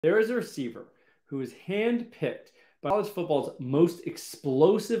There is a receiver who is handpicked by college football's most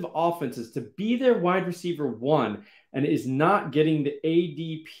explosive offenses to be their wide receiver one and is not getting the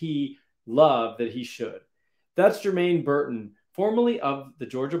ADP love that he should. That's Jermaine Burton, formerly of the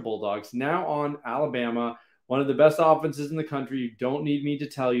Georgia Bulldogs, now on Alabama, one of the best offenses in the country. You don't need me to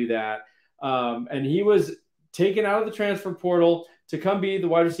tell you that. And he was taken out of the transfer portal to come be the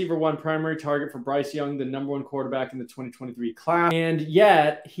wide receiver one primary target for Bryce Young, the #1 quarterback in the 2023 class. And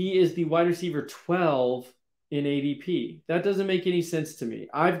yet he is the wide receiver 12 in ADP. That doesn't make any sense to me.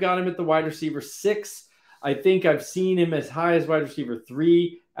 I've got him at the wide receiver 6. I think I've seen him as high as wide receiver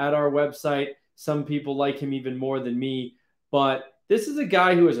 3 at our website. Some people like him even more than me. But this is a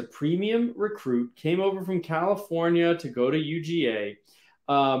guy who is a premium recruit, came over from California to go to UGA.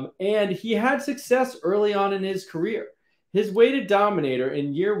 And he had success early on in his career. His weighted dominator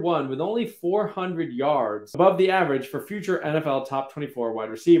in year one with only 400 yards above the average for future NFL top 24 wide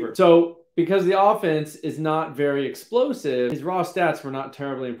receiver. So because the offense is not very explosive, his raw stats were not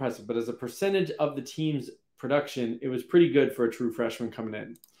terribly impressive, but as a percentage of the team's production, it was pretty good for a true freshman coming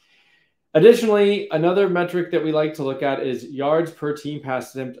in. Additionally, another metric that we like to look at is yards per team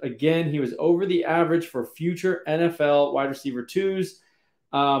pass attempt. Again, he was over the average for future NFL wide receiver 2s.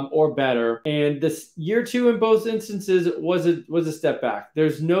 Or better. And this year 2 in both instances was a step back.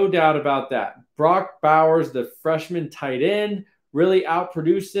 There's no doubt about that. Brock Bowers, the freshman tight end, really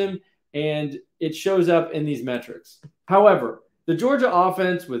outproduced him, and it shows up in these metrics. However, the Georgia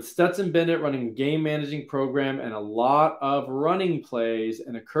offense with Stetson Bennett running a game managing program and a lot of running plays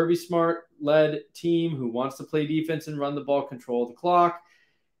and a Kirby Smart-led team who wants to play defense and run the ball, control the clock,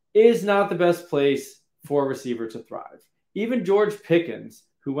 is not the best place for a receiver to thrive. Even George Pickens,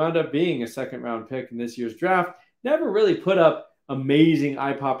 who wound up being a second-round pick in this year's draft, never really put up amazing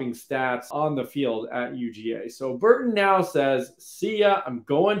eye-popping stats on the field at UGA. So Burton now says, see ya, I'm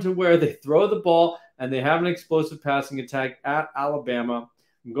going to where they throw the ball and they have an explosive passing attack at Alabama.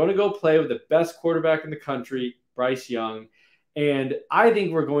 I'm going to go play with the best quarterback in the country, Bryce Young. And I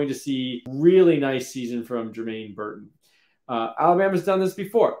think we're going to see a really nice season from Jermaine Burton. Alabama's done this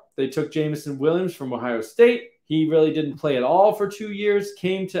before. They took Jameson Williams from Ohio State. He really didn't play at all for 2 years,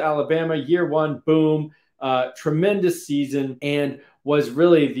 came to Alabama, year one, boom, tremendous season, and was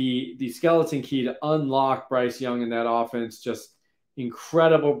really the skeleton key to unlock Bryce Young in that offense. Just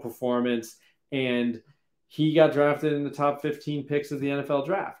incredible performance. And he got drafted in the top 15 picks of the NFL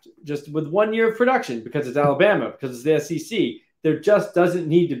draft, just with 1 year of production, because it's Alabama, because it's the SEC. There just doesn't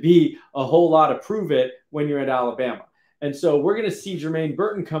need to be a whole lot to prove it when you're at Alabama. And so we're going to see Jermaine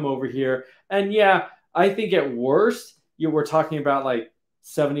Burton come over here. And yeah, I think at worst, we're talking about like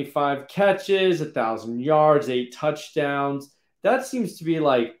 75 catches, 1,000 yards, 8 touchdowns. That seems to be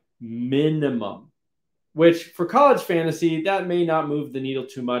like minimum, which for college fantasy, that may not move the needle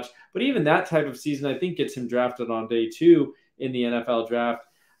too much. But even that type of season, I think, gets him drafted on day 2 in the NFL draft.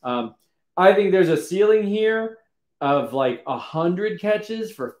 I think there's a ceiling here of like 100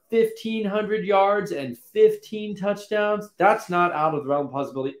 catches for 1,500 yards and 15 touchdowns. That's not out of the realm of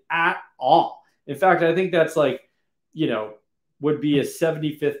possibility at all. In fact, I think that's like, would be a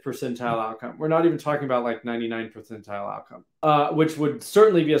 75th percentile outcome. We're not even talking about like 99th percentile outcome, which would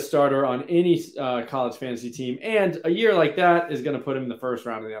certainly be a starter on any college fantasy team. And a year like that is going to put him in the first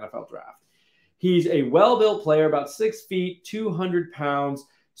round of the NFL draft. He's a well-built player, about 6 feet, 200 pounds.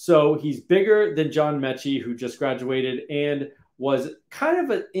 So he's bigger than John Mechie, who just graduated and was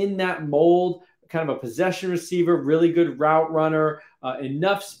kind of in that mold, kind of a possession receiver, really good route runner,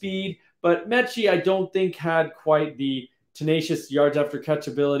 enough speed. But Mechie, I don't think, had quite the tenacious yards after catch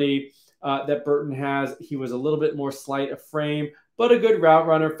ability that Burton has. He was a little bit more slight of frame, but a good route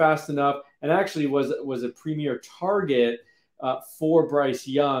runner, fast enough, and actually was a premier target for Bryce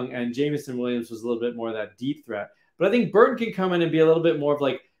Young. And Jameson Williams was a little bit more of that deep threat. But I think Burton can come in and be a little bit more of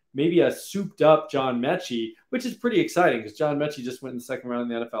like maybe a souped-up John Mechie, which is pretty exciting because John Mechie just went in the second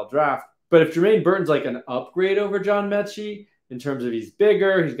round in the NFL draft. But if Jermaine Burton's like an upgrade over John Mechie, in terms of he's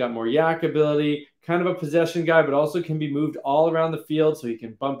bigger, he's got more yak ability, kind of a possession guy, but also can be moved all around the field so he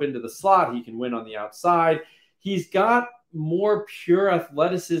can bump into the slot. He can win on the outside. He's got more pure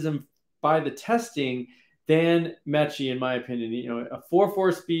athleticism by the testing than Mechie, in my opinion. A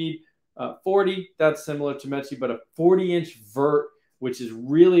 4.4 speed, 40, that's similar to Mechie, but a 40-inch vert, which is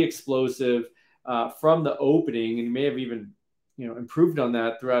really explosive from the opening, and he may have even improved on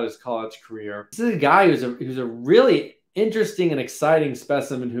that throughout his college career. This is a guy who's a really interesting and exciting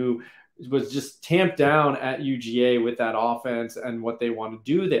specimen who was just tamped down at UGA with that offense and what they want to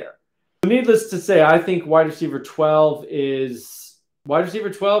do there. Needless to say, I think wide receiver 12 is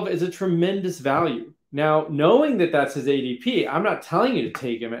a tremendous value. Now, knowing that that's his ADP, I'm not telling you to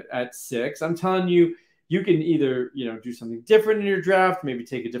take him at 6. I'm telling you, you can either, do something different in your draft, maybe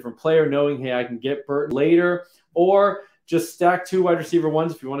take a different player, knowing, hey, I can get Burton later, or just stack 2 wide receiver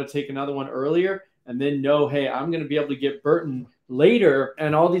ones if you want to take another one earlier, and then know, hey, I'm going to be able to get Burton later,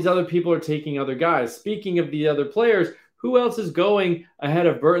 and all these other people are taking other guys. Speaking of the other players, who else is going ahead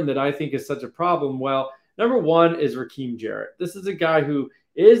of Burton that I think is such a problem? Well, number 1 is Raheem Jarrett. This is a guy who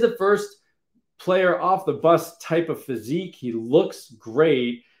is the first player off the bus type of physique. He looks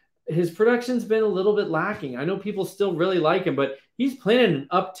great. His production's been a little bit lacking. I know people still really like him, but he's playing an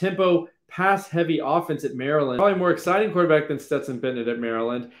up-tempo, pass-heavy offense at Maryland. Probably more exciting quarterback than Stetson Bennett at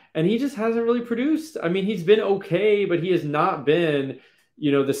Maryland, and he just hasn't really produced. I mean, he's been okay, but he has not been,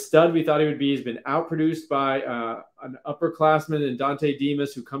 the stud we thought he would be. He's been outproduced by an upperclassman in Dante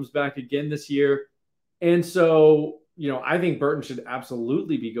Demas, who comes back again this year. And so, I think Burton should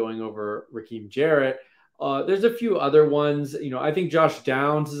absolutely be going over Raheem Jarrett. There's a few other ones. I think Josh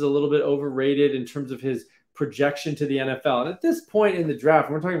Downs is a little bit overrated in terms of his projection to the NFL. And at this point in the draft,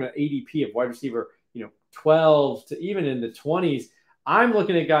 we're talking about ADP of wide receiver, 12 to even in the 20s. I'm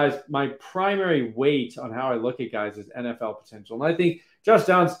looking at guys, my primary weight on how I look at guys is NFL potential. And I think Josh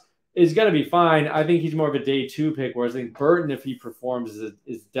Downs is going to be fine. I think he's more of a day 2 pick, whereas I think Burton, if he performs,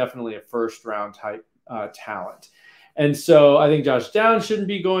 is definitely a first-round type talent. And so I think Josh Downs shouldn't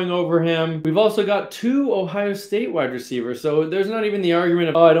be going over him. We've also got 2 Ohio State wide receivers. So there's not even the argument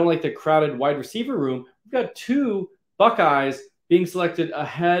of, I don't like the crowded wide receiver room. We've got 2 Buckeyes being selected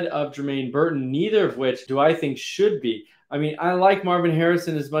ahead of Jermaine Burton, neither of which do I think should be. I mean, I like Marvin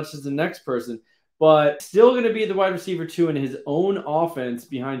Harrison as much as the next person, but still going to be the wide receiver 2 in his own offense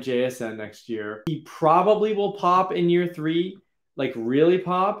behind JSN next year. He probably will pop in year 3, like really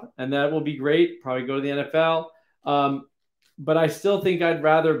pop, and that will be great. Probably go to the NFL. But I still think I'd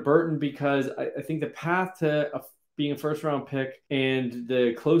rather Burton because I think the path to being a first-round pick and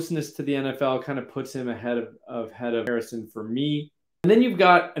the closeness to the NFL kind of puts him ahead of Harrison for me. And then you've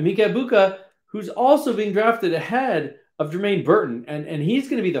got Emeka Egbuka, who's also being drafted ahead of Jermaine Burton, and he's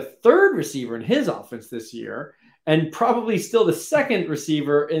going to be the 3rd receiver in his offense this year, and probably still the 2nd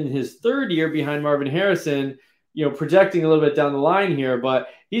receiver in his 3rd year behind Marvin Harrison, projecting a little bit down the line here, but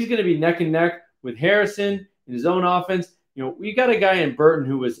he's going to be neck and neck with Harrison in his own offense. We got a guy in Burton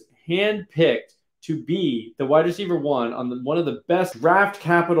who was handpicked to be the wide receiver 1 on one of the best draft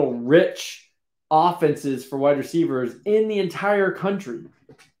capital rich offenses for wide receivers in the entire country.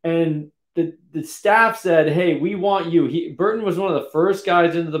 And the staff said, hey, we want you. Burton was one of the first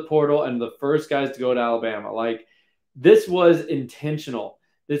guys into the portal and the first guys to go to Alabama. Like, this was intentional.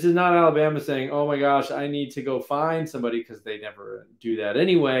 This is not Alabama saying, oh my gosh, I need to go find somebody, because they never do that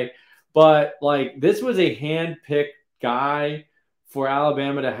anyway. But like, this was a hand-picked guy for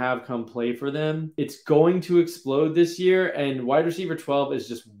Alabama to have come play for them. It's going to explode this year, and wide receiver 12 is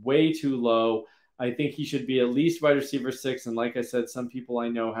just way too low. I think he should be at least wide receiver 6. And like I said, some people I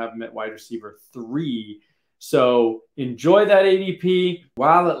know have him at wide receiver 3. So enjoy that ADP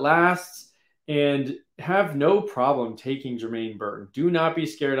while it lasts and have no problem taking Jermaine Burton. Do not be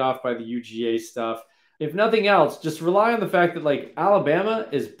scared off by the UGA stuff. If nothing else, just rely on the fact that, like, Alabama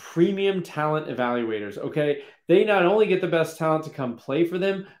is premium talent evaluators, okay? They not only get the best talent to come play for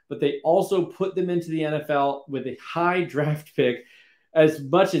them, but they also put them into the NFL with a high draft pick as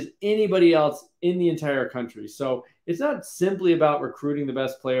much as anybody else in the entire country. So it's not simply about recruiting the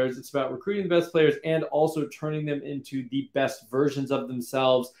best players. It's about recruiting the best players and also turning them into the best versions of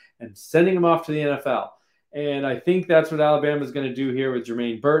themselves and sending them off to the NFL. And I think that's what Alabama is going to do here with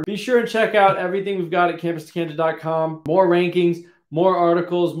Jermaine Burton. Be sure and check out everything we've got at campus2canton.com. More rankings, more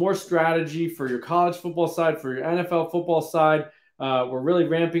articles, more strategy for your college football side, for your NFL football side. We're really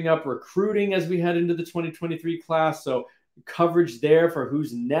ramping up recruiting as we head into the 2023 class. So coverage there for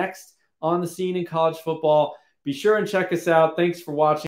who's next on the scene in college football. Be sure and check us out. Thanks for watching.